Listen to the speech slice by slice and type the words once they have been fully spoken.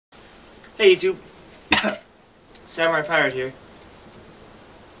Hey YouTube, Samurai Pirate here.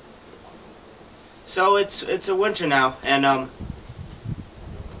 So it's a winter now, and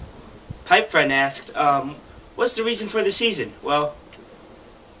Pipe Friend asked, what's the reason for the season? Well,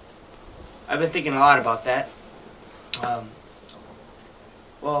 I've been thinking a lot about that.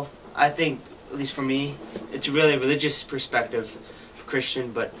 Well, I think, at least for me, it's a really religious perspective,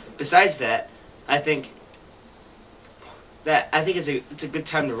 Christian. But besides that, I think it's a good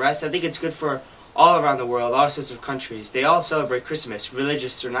time to rest. I think it's good for all around the world, all sorts of countries. They all celebrate Christmas,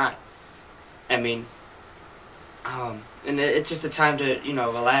 religious or not. I mean, and it's just a time to,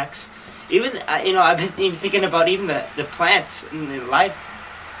 relax. Even, I've been even thinking about even the plants in life,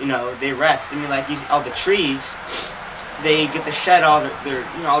 they rest. I mean, like all the trees, they get to shed all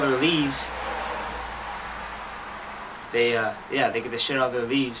all their leaves. They get to shed all their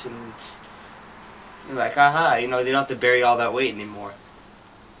leaves, and you're like, aha, they don't have to bury all that weight anymore.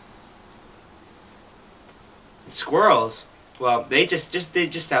 And squirrels, well, they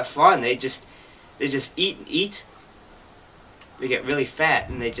just have fun. They just eat and eat. They get really fat,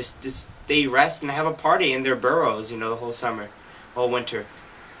 and they rest and have a party in their burrows, the whole summer, whole winter.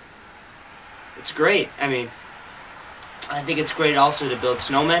 It's great. I mean, I think it's great also to build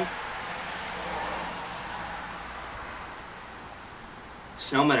snowmen.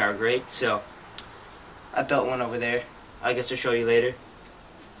 Snowmen are great, so I built one over there. I guess I'll show you later.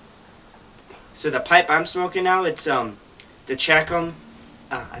 So the pipe I'm smoking now, it's the Chacum,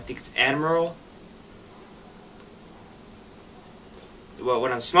 I think it's Admiral. Well,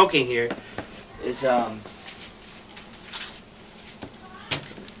 what I'm smoking here is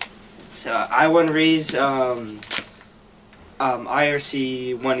it's I1 Rees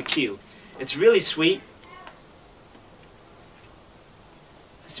IRC 1Q. It's really sweet.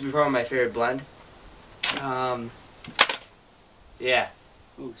 This would be probably my favorite blend. Yeah.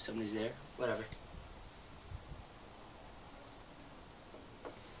 Ooh, somebody's there. Whatever.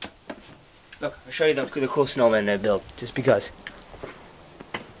 Look, I'll show you the cool snowman I built, just because.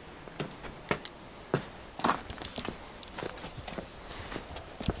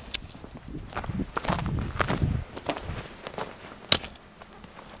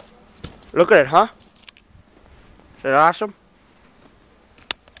 Look at it, huh? Is that awesome?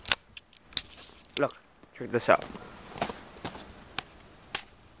 Look, check this out.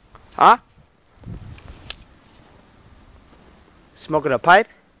 Huh? Smoking a pipe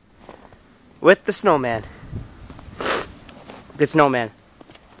with the snowman. Good snowman.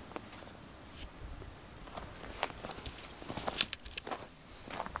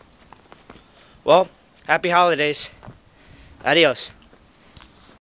 Well, happy holidays. Adios.